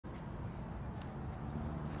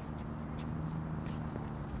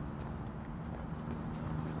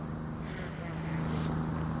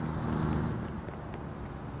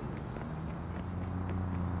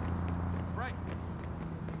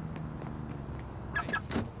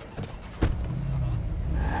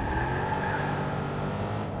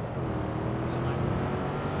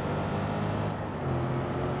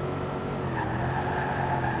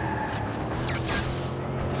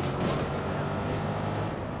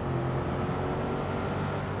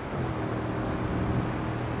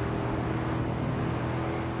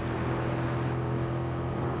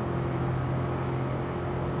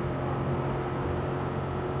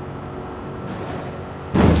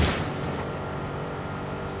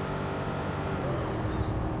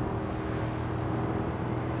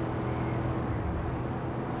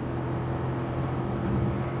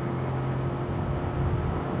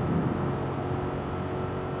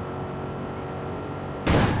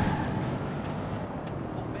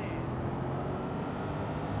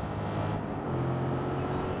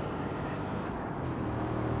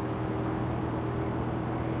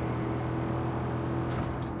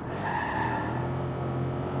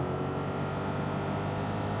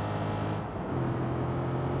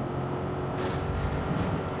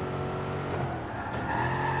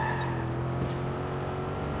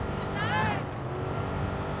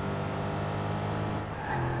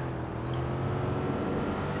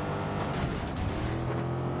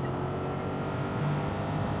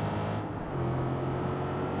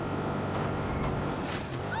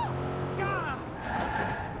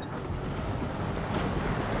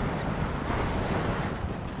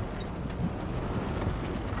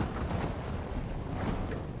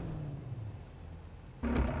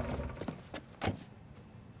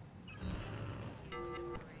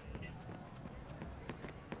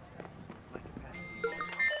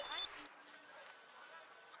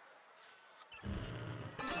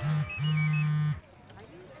Are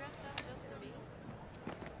you dressed up just for me?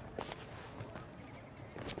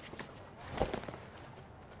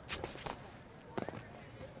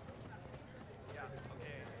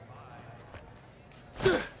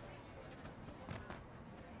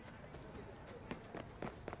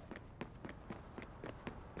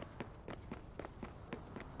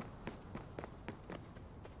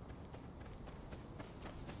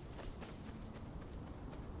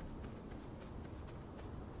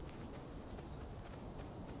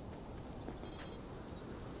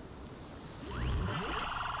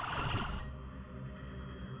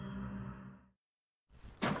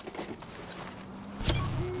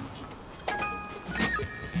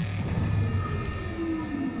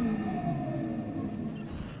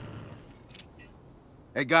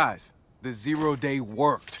 Hey guys, the 0 day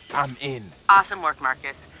worked. I'm in. Awesome work,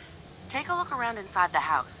 Marcus. Take a look around inside the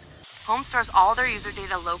house. Home stores all their user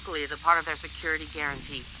data locally as a part of their security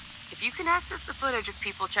guarantee. If you can access the footage of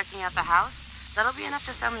people checking out the house, that'll be enough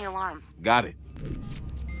to sound the alarm. Got it. Nothing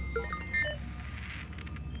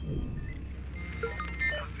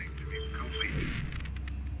to be completed.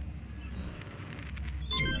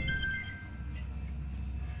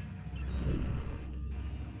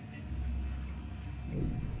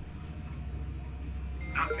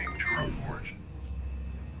 Nothing to report.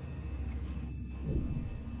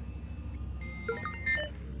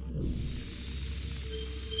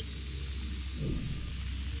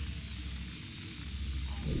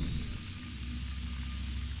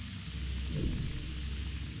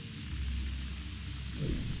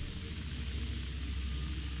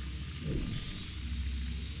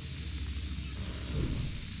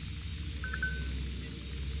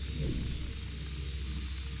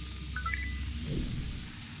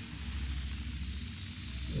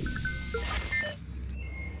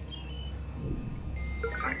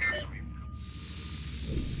 Sector sweep.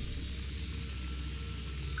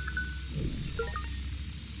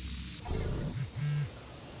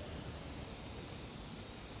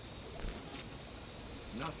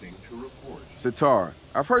 Nothing to report. Sitar,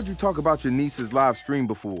 I've heard you talk about your niece's live stream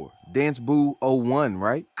before. Dance Boo '01,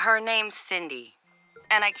 right? Her name's Cindy,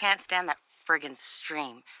 and I can't stand that friggin'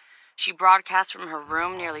 stream. She broadcasts from her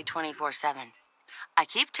room nearly 24/7. I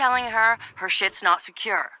keep telling her her shit's not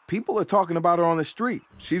secure. People are talking about her on the street.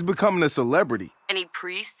 She's becoming a celebrity. Any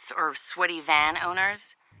priests or sweaty van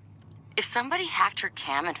owners? If somebody hacked her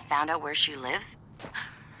cam and found out where she lives,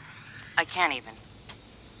 I can't even.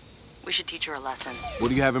 We should teach her a lesson. What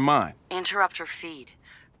do you have in mind? Interrupt her feed.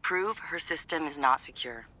 Prove her system is not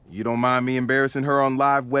secure. You don't mind me embarrassing her on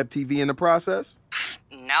live web TV in the process?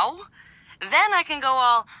 No? Then I can go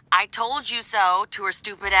all, I told you so, to her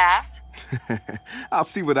stupid ass. I'll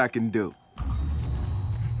see what I can do.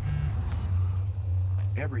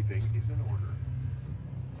 Everything is in order.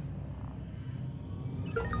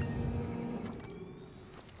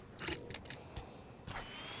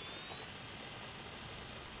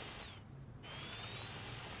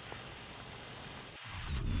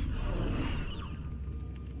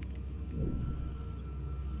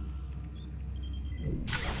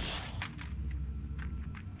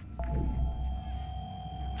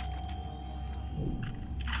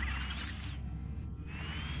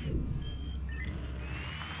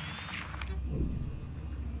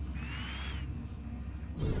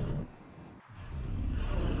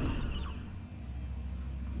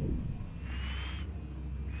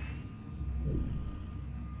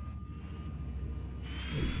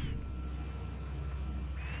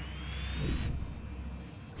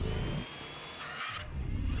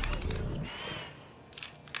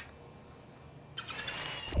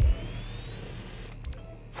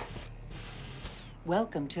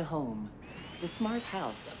 Welcome to home, the smart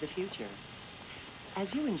house of the future.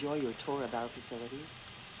 As you enjoy your tour of our facilities,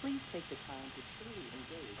 please take the time to truly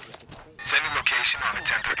engage with the space. Sending location on a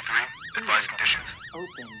 1033. Advise conditions.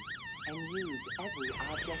 Open and use every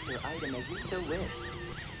object or item as you so wish.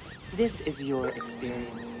 This is your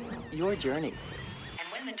experience, your journey. And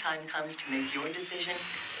when the time comes to make your decision,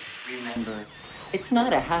 remember, it's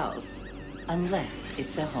not a house unless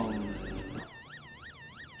it's a home.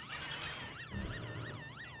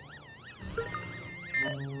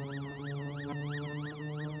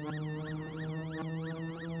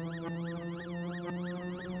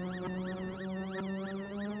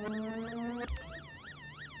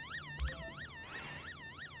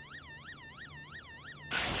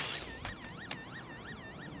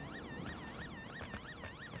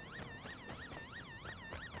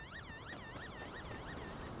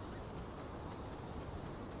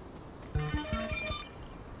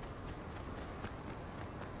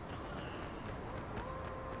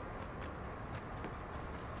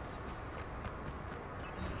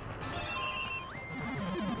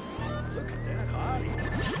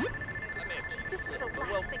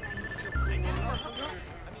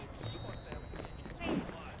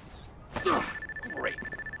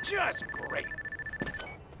 Just great.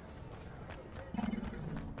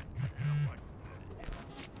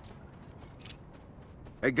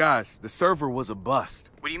 Hey guys, the server was a bust.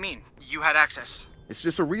 What do you mean? You had access? It's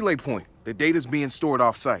just a relay point. The data's being stored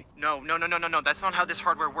off-site. No. That's not how this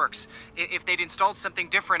hardware works. If they'd installed something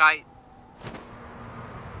different,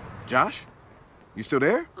 Josh? You still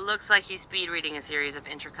there? Looks like he's speed reading a series of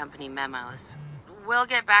intercompany memos. We'll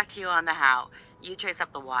get back to you on the how. You trace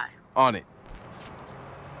up the why. On it.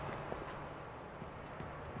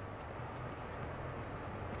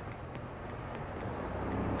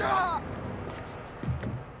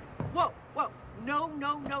 Whoa, whoa. No.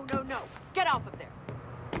 Get off of there.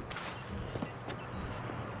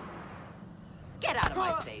 Get out of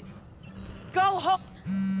my face. Go home.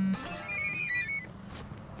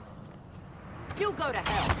 You go to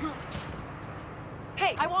hell.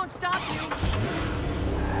 Hey, I won't stop you.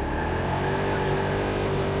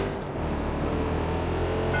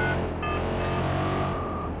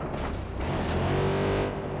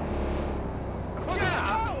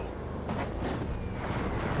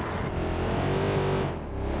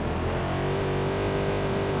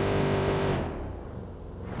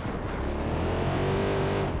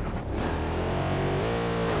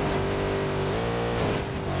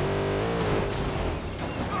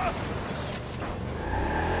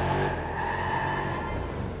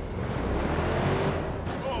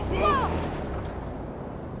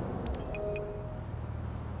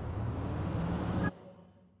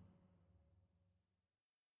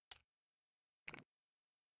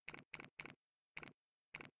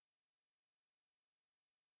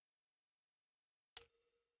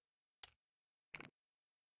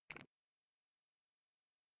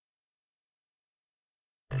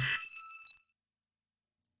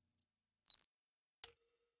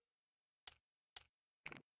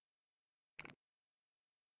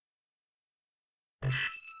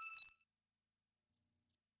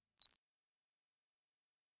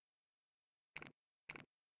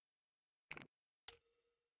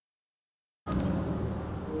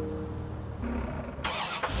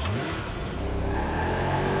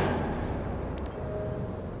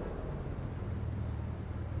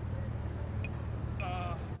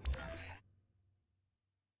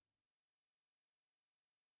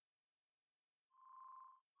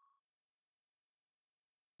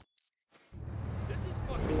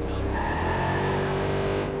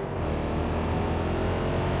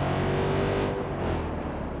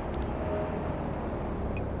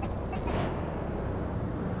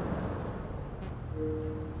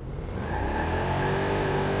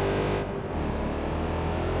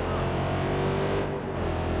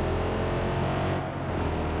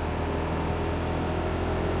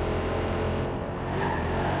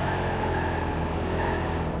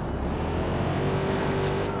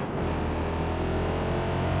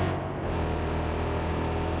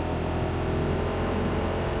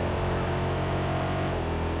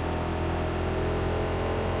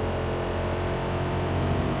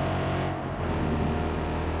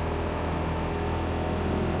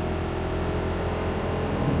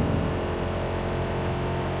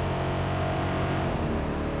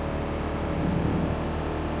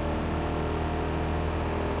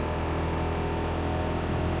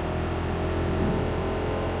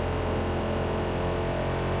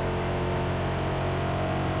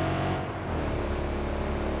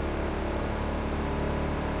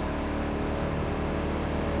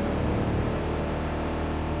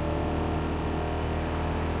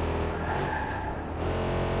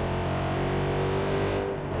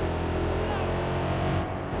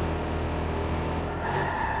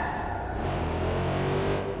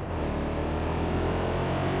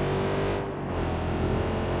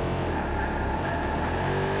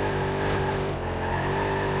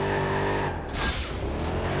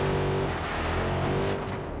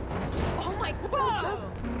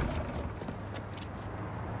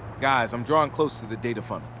 Guys, I'm drawing close to the data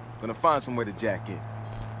funnel. Gonna find somewhere to jack in.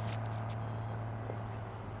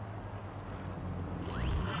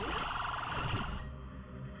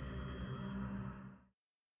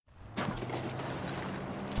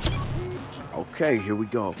 Okay, here we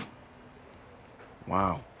go.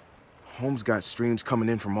 Wow. Holmes got streams coming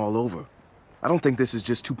in from all over. I don't think this is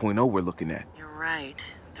just 2.0 we're looking at. You're right.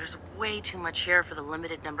 There's way too much here for the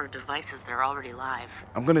limited number of devices that are already live.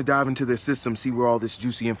 I'm gonna dive into their system, see where all this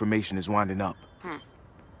juicy information is winding up.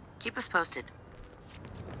 Keep us posted.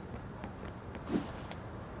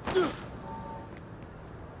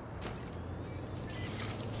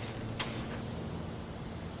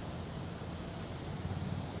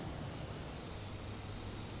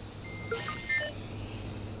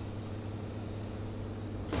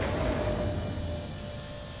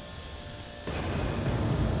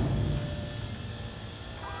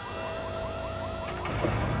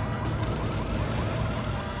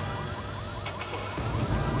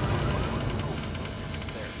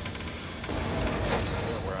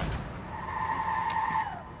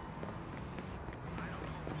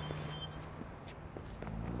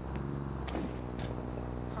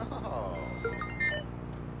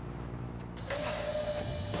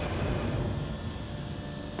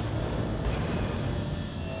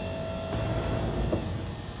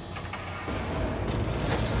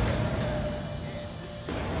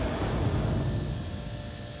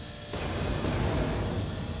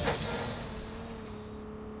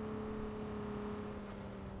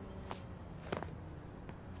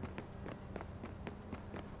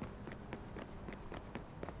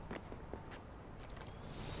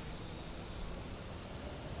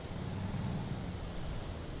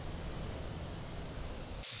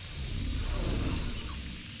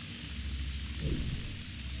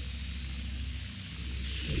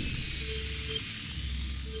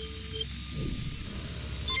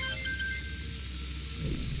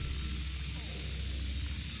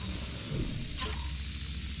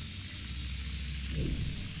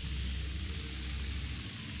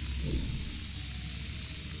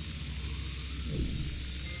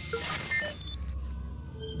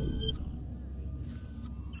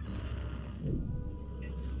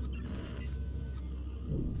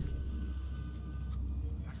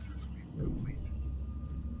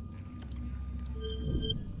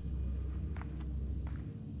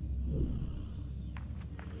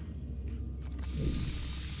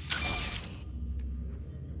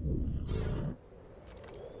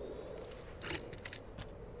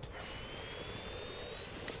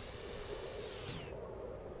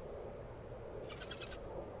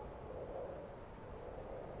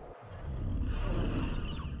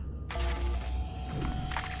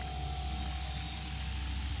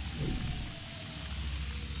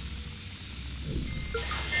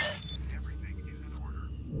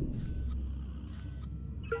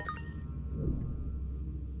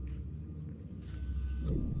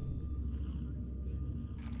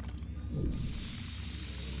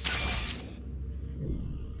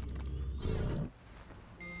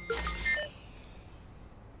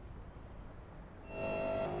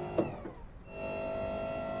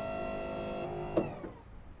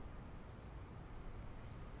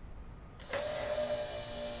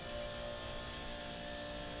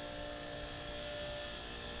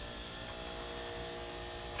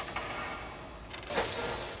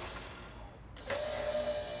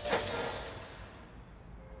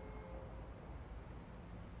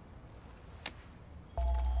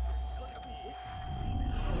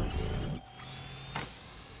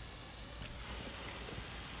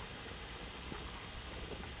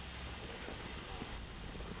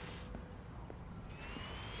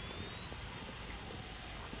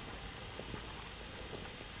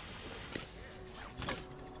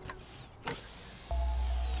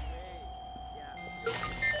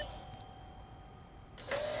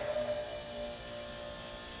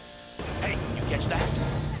 catch that?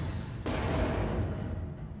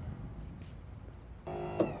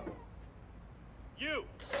 You!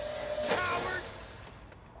 Coward!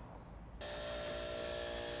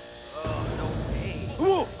 Oh, no way.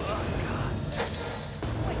 Whoa!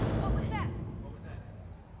 Wait, what was that?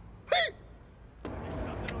 There's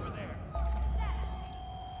something over there.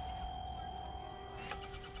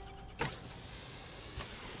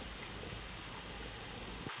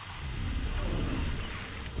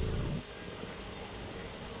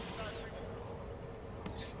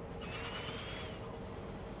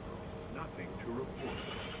 Nothing to report.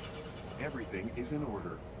 Everything is in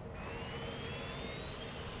order.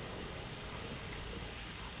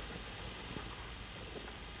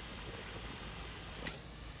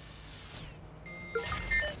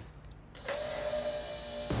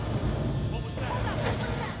 What was that?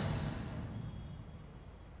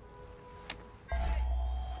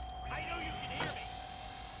 I know you can hear me.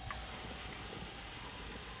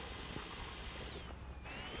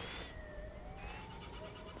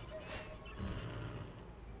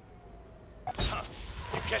 Huh.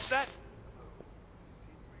 You catch that?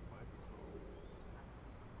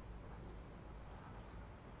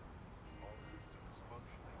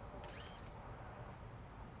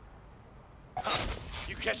 Huh.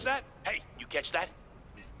 You catch that? Hey, you catch that?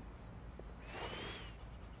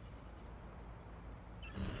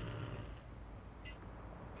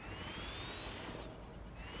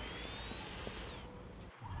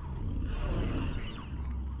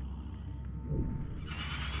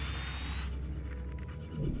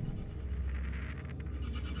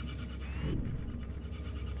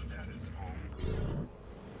 That is all.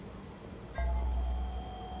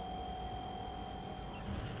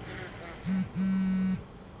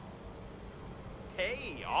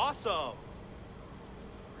 Hey, awesome!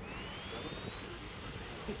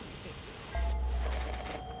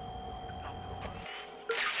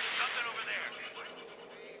 There's something over there.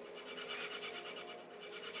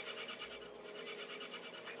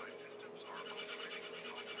 My systems are operating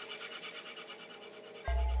properly.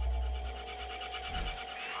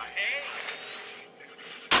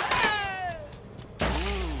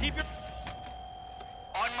 Keep your...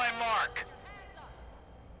 On my mark.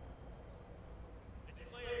 It's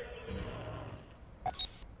clear.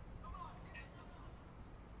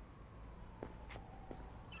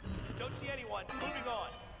 Don't see anyone. Moving on.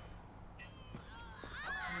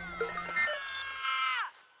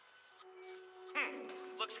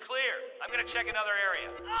 Looks clear. I'm gonna check another area.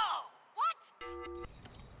 Oh, what?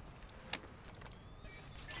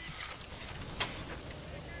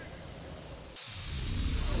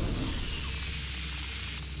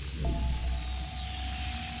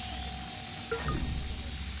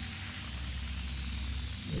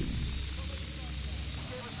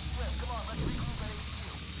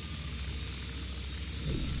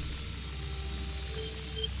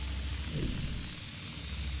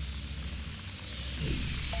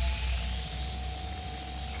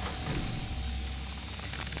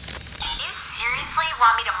 Seriously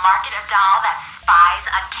want me to market a doll that spies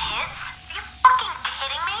on kids? Are you fucking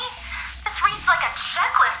kidding me? This reads like a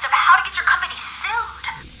checklist of how to get your company sued.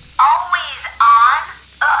 Always on?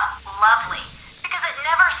 Ugh, lovely. Because it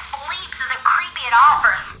never sleeps isn't creepy at all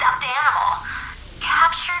for a stuffed animal.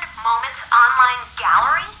 Captured Moments Online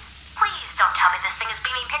Gallery? Please don't tell me this thing is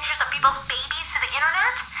beaming pictures of people's babies to the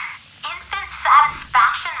internet? Infant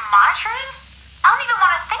satisfaction monitoring? I don't even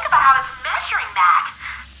want to think about how it's measuring that.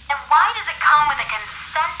 And why does it come with a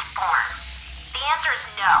consent form? The answer is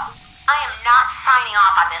no. I am not signing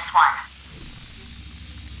off on this one.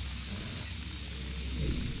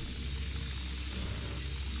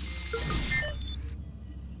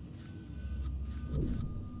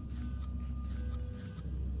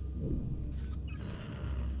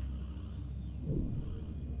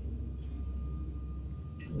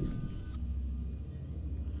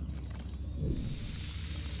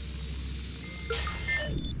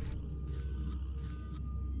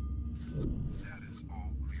 That is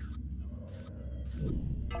all clear.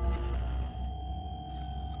 All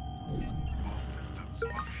systems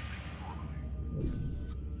functioning normally.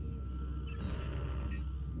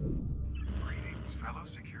 Greetings, fellow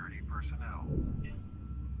security personnel.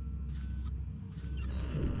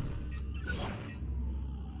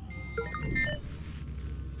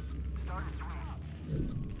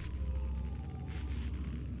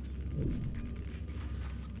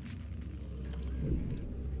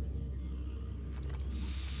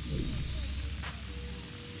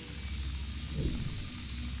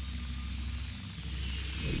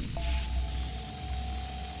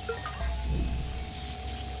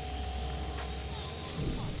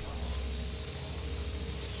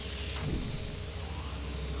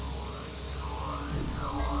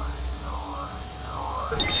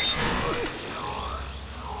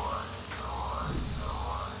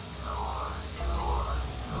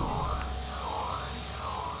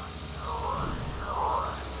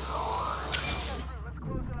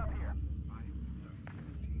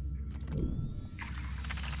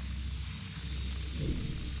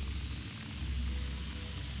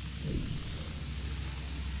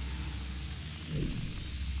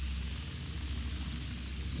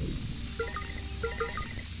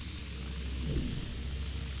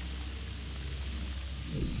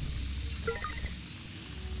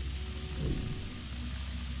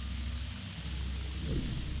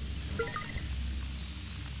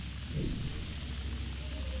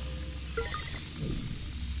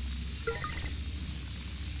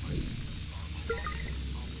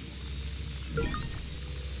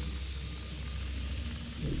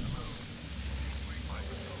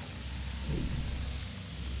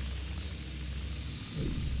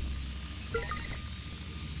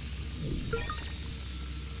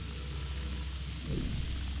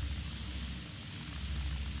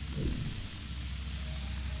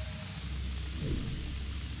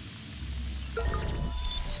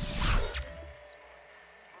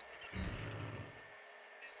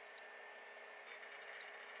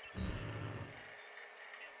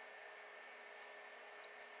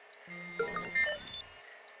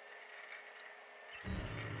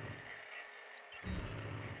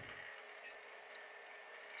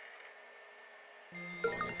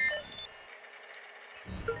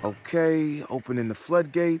 Okay, opening the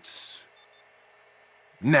floodgates.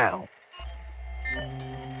 Now.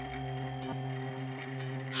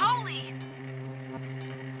 Holy!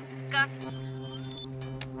 Gus.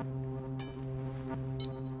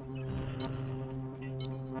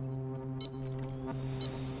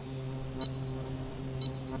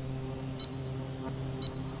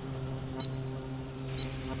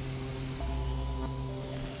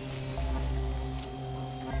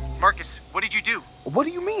 Marcus, what did you do? What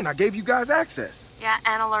do you mean? I gave you guys access. Yeah,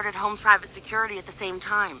 and alerted Home's private security at the same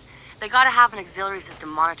time. They gotta have an auxiliary system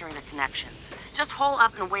monitoring the connections. Just hole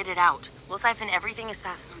up and wait it out. We'll siphon everything as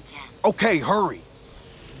fast as we can. Okay, hurry.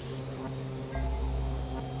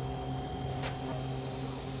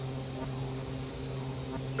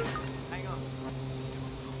 Hang on.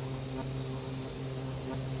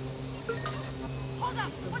 Hold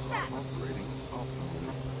up! What's that?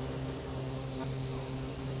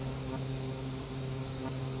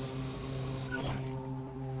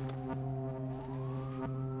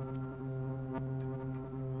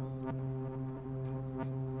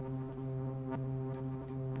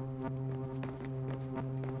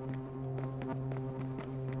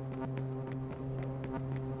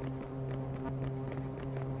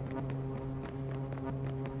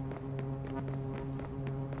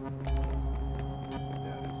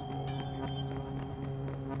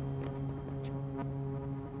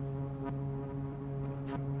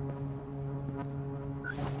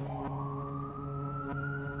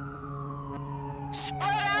 Spread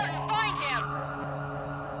out and find him!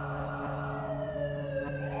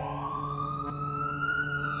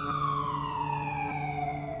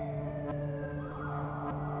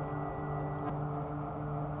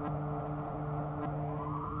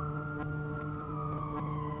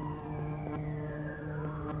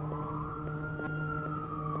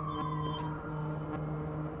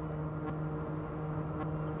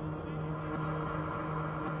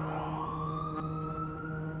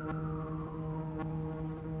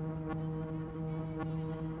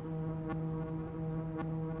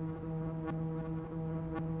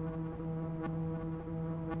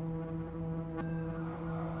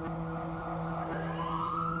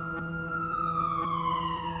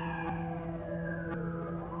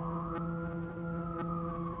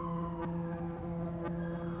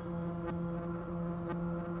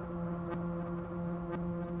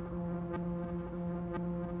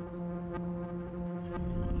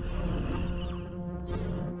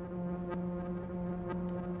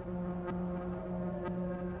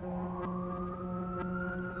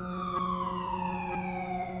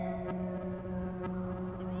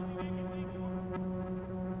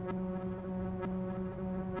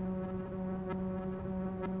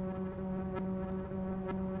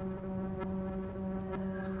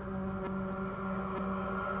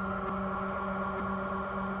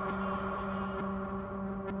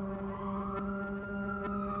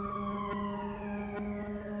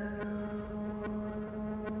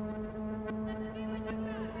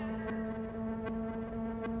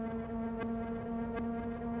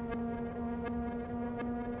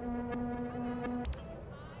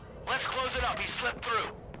 Let's close it up. He slipped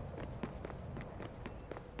through.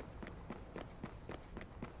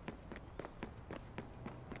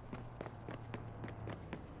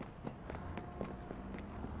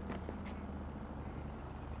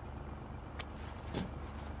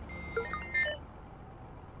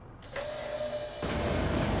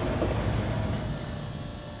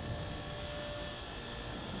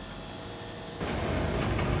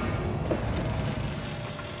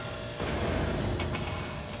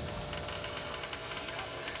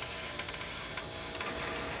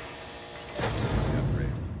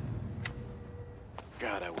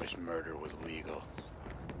 God, I wish murder was legal.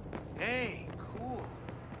 Hey, cool.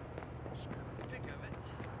 Think of it.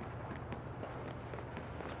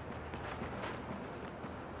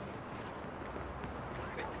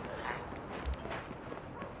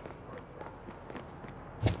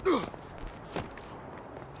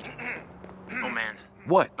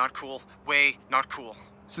 What? Not cool. Way not cool.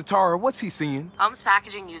 Satara, what's he seeing? Home's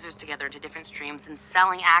packaging users together into different streams and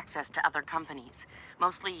selling access to other companies.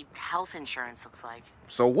 Mostly health insurance, looks like.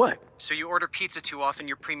 So what? So you order pizza too often,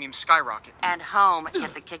 your premiums skyrocket. And Home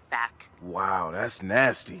gets a kickback. Wow, that's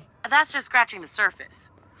nasty. That's just scratching the surface.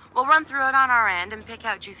 We'll run through it on our end and pick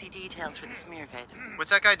out juicy details for the smear vid. What's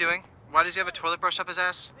that guy doing? Why does he have a toilet brush up his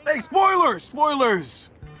ass? Hey, spoilers! Spoilers!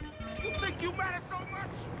 You think you matter so much?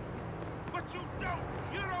 But you don't.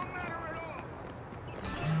 You don't matter at all.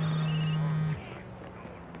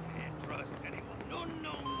 Can't trust anyone. No,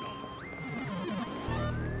 no, no.